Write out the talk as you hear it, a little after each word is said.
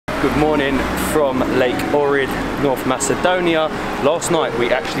Good morning from Lake Ohrid, North Macedonia. Last night we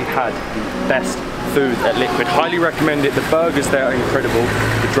actually had the best food at Liquid. Highly recommend it. The burgers there are incredible.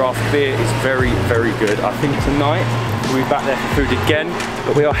 The draft beer is very, very good. I think tonight we'll be back there for food again,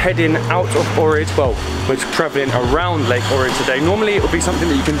 but we are heading out of Ohrid. Well, we're traveling around Lake Ohrid today. Normally it would be something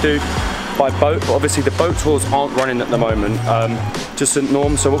that you can do by boat, but obviously the boat tours aren't running at the moment, just St.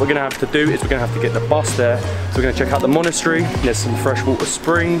 Naum. So what we're going to have to do is we're going to have to get the bus there. So we're going to check out the monastery. There's some freshwater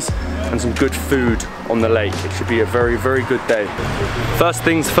springs and some good food on the lake. It should be a very, very good day. First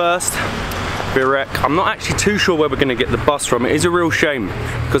things first, Birek. I'm not actually too sure where we're going to get the bus from. It is a real shame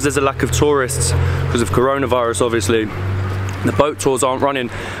because there's a lack of tourists because of coronavirus, obviously. The boat tours aren't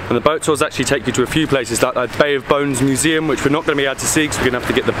running, and the boat tours actually take you to a few places like the Bay of Bones Museum, which we're not going to be able to see because we're going to have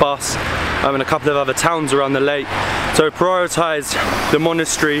to get the bus, and a couple of other towns around the lake. So prioritise the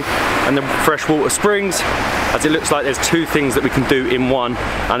monastery and the freshwater springs, as it looks like there's two things that we can do in one,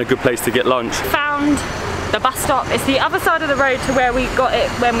 and a good place to get lunch. Found the bus stop. It's the other side of the road to where we got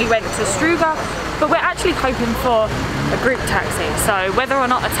it when we went to Struga, but we're actually hoping for a group taxi. So whether or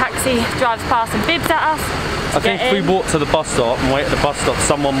not a taxi drives past and bibs at us, I think if we walk to the bus stop and wait at the bus stop,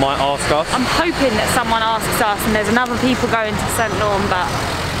 someone might ask us. I'm hoping that someone asks us, and there's another people going to St. Naum, but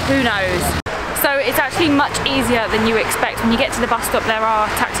who knows. So it's actually much easier than you expect. When you get to the bus stop, there are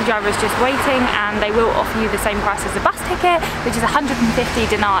taxi drivers just waiting, and they will offer you the same price as the bus ticket, which is 150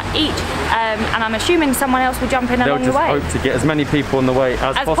 dinar each. And I'm assuming someone else will jump in along the way. They'll just hope to get as many people on the way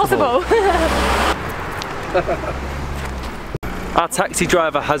as possible. Our taxi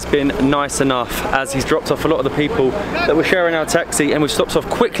driver has been nice enough, as he's dropped off a lot of the people that were sharing our taxi, and we've stopped off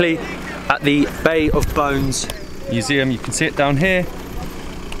quickly at the Bay of Bones Museum. You can see it down here.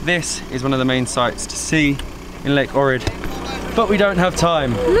 This is one of the main sites to see in Lake Ohrid, but we don't have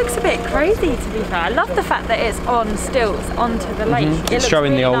time. It looks a bit crazy, to be fair. I love the fact that it's on stilts onto the lake. It's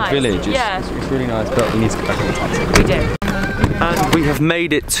showing really the old nice. village. Yeah. It's really nice, but we need to get back in the taxi. We do. And we have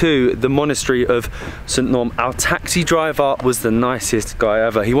made it to the monastery of St. Naum. Our taxi driver was the nicest guy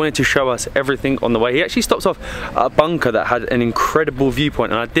ever. He wanted to show us everything on the way. He actually stopped off at a bunker that had an incredible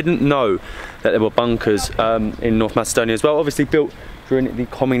viewpoint, and I didn't know that there were bunkers in North Macedonia as well. Obviously built during the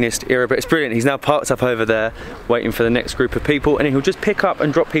communist era, but it's brilliant. He's now parked up over there waiting for the next group of people, and he'll just pick up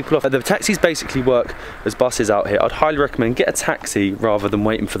and drop people off. The taxis basically work as buses out here. I'd highly recommend get a taxi rather than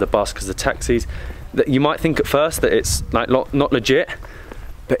waiting for the bus, because the taxis, that you might think at first that it's like not legit,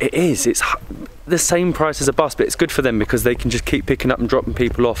 but it is. It's the same price as a bus, but it's good for them because they can just keep picking up and dropping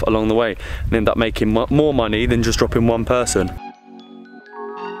people off along the way and end up making more money than just dropping one person.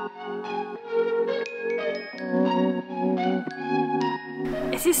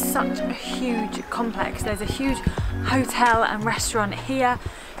 This is such a huge complex. There's a huge hotel and restaurant here.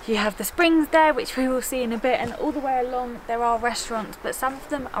 You have the springs there, which we will see in a bit, and all the way along there are restaurants, but some of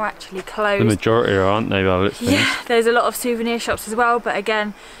them are actually closed. The majority are, aren't they? Yeah, there's a lot of souvenir shops as well, but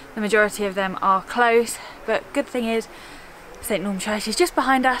again, the majority of them are closed. But good thing is, St. Naum Church is just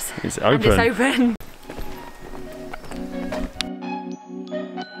behind us. It's open. And it's open.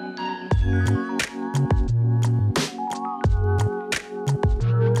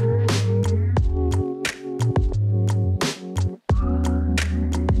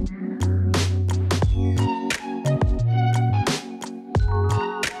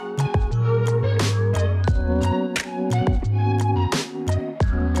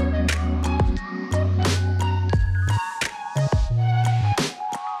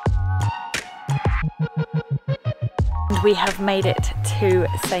 We have made it to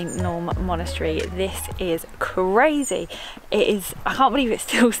St. Naum Monastery. This is crazy. It is, I can't believe it's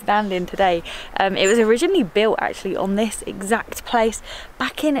still standing today. It was originally built actually on this exact place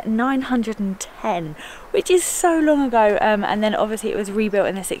back in 910, which is so long ago, and then obviously it was rebuilt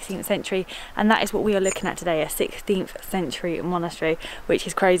in the 16th century, and that is what we are looking at today, a 16th century monastery, which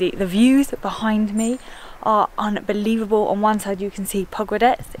is crazy. The views behind me are unbelievable. On one side you can see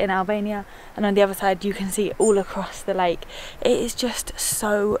Pogradec in Albania, and on the other side you can see all across the lake. It is just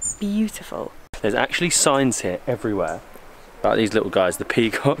so beautiful. There's actually signs here everywhere about these little guys, the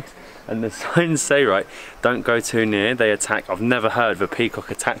peacocks, and the signs say, right, don't go too near, they attack. I've never heard of a peacock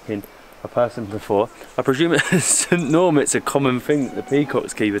attacking a person before. I presume at St. Naum it's a common thing that the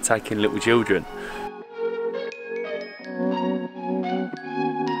peacocks keep attacking little children.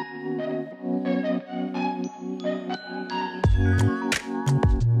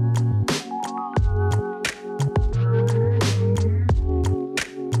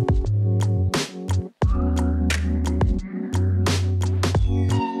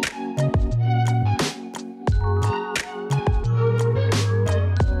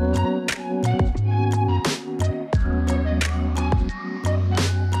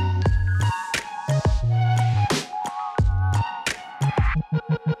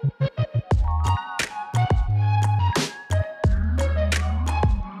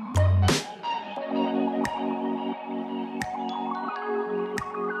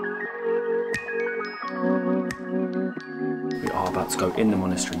 about to go in the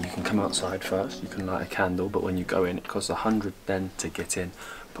monastery, you can come outside first, you can light a candle, but when you go in, it costs 100 then to get in,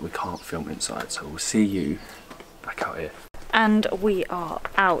 but we can't film inside, so we'll see you back out here. And we are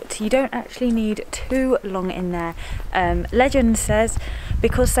out. You don't actually need too long in there. Legend says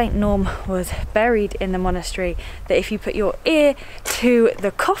because Saint Naum was buried in the monastery, that if you put your ear to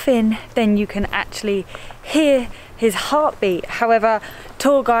the coffin, then you can actually hear his heartbeat. However,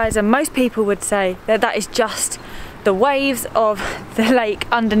 tour guides and most people would say that that is just the waves of the lake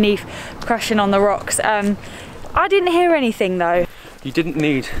underneath crashing on the rocks. I didn't hear anything though. You didn't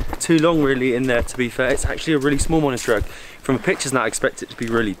need too long really in there, to be fair. It's actually a really small monastery. From the pictures now, I expect it to be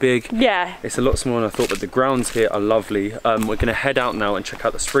really big. Yeah. It's a lot smaller than I thought, but the grounds here are lovely. We're gonna head out now and check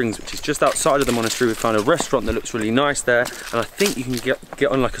out the springs, which is just outside of the monastery. We found a restaurant that looks really nice there, and I think you can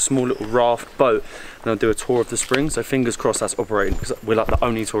get on like a small little raft boat, and I'll do a tour of the springs. So fingers crossed that's operating, because we're like the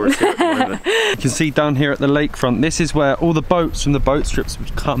only tourists here at the moment. You can see down here at the lakefront, this is where all the boats from the boat strips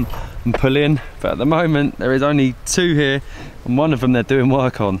would come and pull in, but at the moment there is only 2 here, and one of them they're doing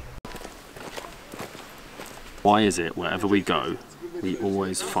work on. Why is it wherever we go, we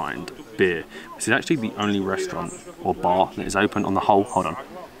always find beer? This is actually the only restaurant or bar that is open on the whole,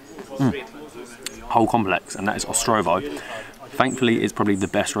 whole complex, and that is Ostrovo. Thankfully, it's probably the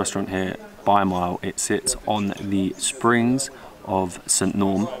best restaurant here by a mile. It sits on the springs of St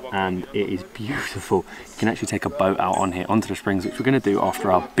Naum, and it is beautiful. You can actually take a boat out on here onto the springs, which we're going to do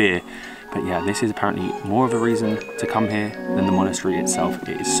after our beer. But yeah, this is apparently more of a reason to come here than the monastery itself.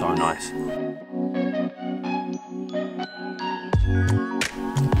 It is so nice.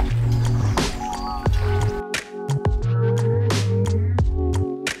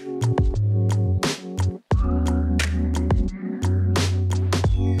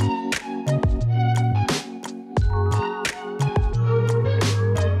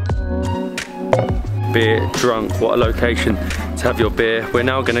 Beer drunk, what a location to have your beer. We're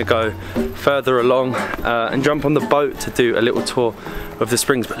now going to go further along and jump on the boat to do a little tour of the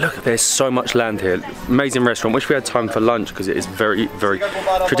springs. But look, there's so much land here. Amazing restaurant. Wish we had time for lunch because it is very, very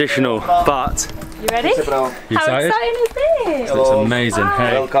traditional. But you ready? You excited? How exciting is this? It looks amazing.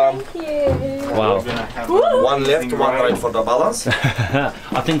 Hey. Welcome. Thank you. Wow. One left, one right for the balance.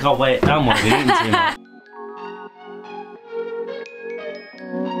 I think I'll weigh it down while we're eating too much.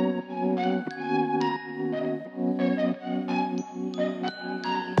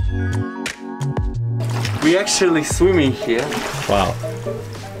 We actually swimming here. Wow.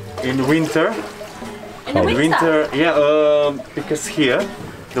 In winter. In the winter? Yeah, because here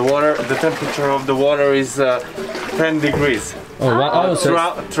the temperature of the water is 10 degrees. Oh, wow. Oh,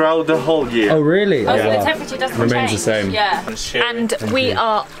 so throughout the whole year. Oh, really? Oh, so the temperature doesn't remains change. the same. Yeah. And we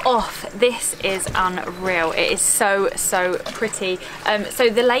are off. This is unreal. It is so, so pretty. So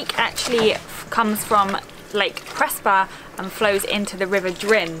the lake actually comes from Lake Prespa and flows into the river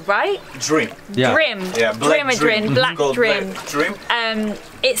Drin, right? Drin. Yeah. Drim. Yeah, black Drin. Black Drin. Black Drin.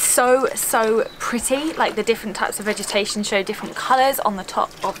 It's so, so pretty. Like the different types of vegetation show different colours on the top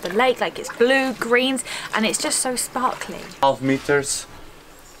of the lake. Like it's blue, greens, and it's just so sparkly. 12 meters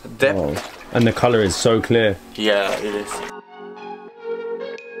depth. Oh. And the colour is so clear. Yeah, it is.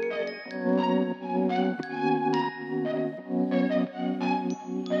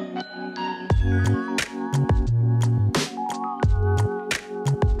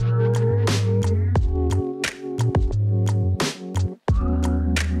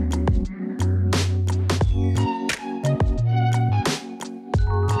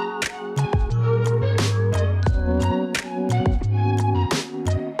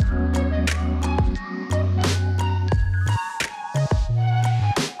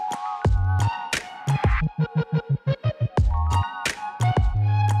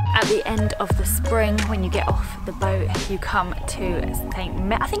 At the end of the spring, when you get off the boat, you come to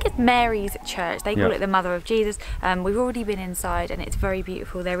I think it's Mary's church. They call it the Mother of Jesus. We've already been inside and it's very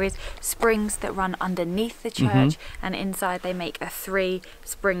beautiful. There is springs that run underneath the church, and inside they make 3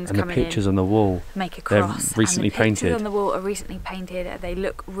 springs and coming in. the pictures on the wall, make a cross. They're recently and the pictures painted. on the wall are recently painted. They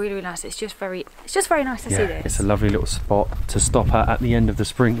look really, really nice. It's just very nice to see this. It's a lovely little spot to stop at the end of the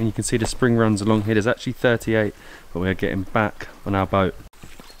spring, and you can see the spring runs along here. There's actually 38, but we're getting back on our boat.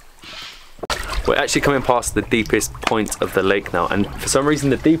 We're actually coming past the deepest point of the lake now, and for some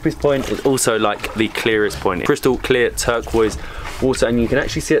reason the deepest point is also like the clearest point. Crystal clear turquoise water, and you can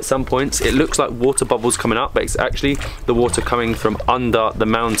actually see at some points it looks like water bubbles coming up, but it's actually the water coming from under the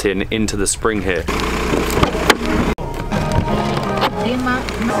mountain into the spring here.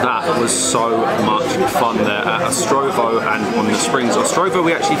 That was so much fun there at Ostrovo and on the springs. Ostrovo,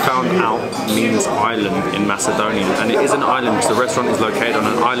 we actually found out, means island in Macedonian, and it is an island because the restaurant is located on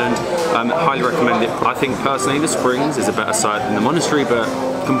an island. Highly recommend it. I think personally the springs is a better site than the monastery, but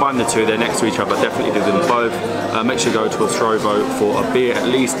combine the two, they're next to each other. Definitely do them both. Make sure you go to Ostrovo for a beer at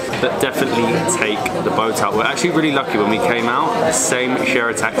least, but definitely take the boat out. We're actually really lucky when we came out. The same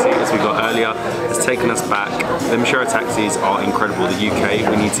share taxi as we got earlier has taken us back. Them share taxis are incredible. The UK,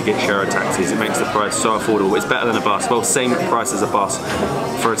 we need to get share taxis. It makes the price so affordable. It's better than a bus. Well, same price as a bus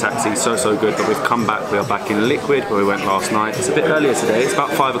for a taxi. So good. But we've come back. We are back in Liquid where we went last night. It's a bit earlier today. It's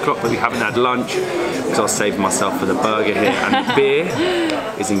about 5 o'clock, but we haven't had lunch because I was saving myself for the burger here. And the beer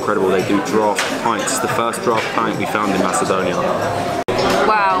is incredible. They do draft pints. It's the first draft pint we found in Macedonia.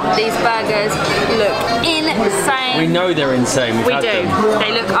 Wow, these burgers look insane. We know they're insane. We do.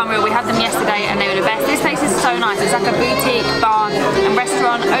 They look unreal. We had them yesterday and they were the best. This place is so nice. It's like a boutique bar and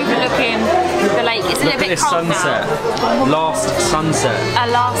restaurant overlooking the lake. It's a little bit cold sunset. now. Last sunset.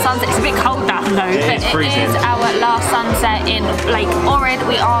 Last sunset. It's a bit cold now though. It is our last sunset in Lake Ohrid.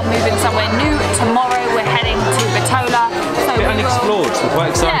 We are moving somewhere new tomorrow. We're heading to Bitola. So A bit unexplored. We're quite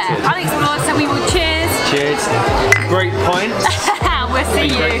excited. Yeah, unexplored. So we will cheers. Cheers. Great pints. We'll see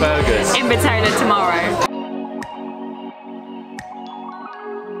you in Bitola tomorrow.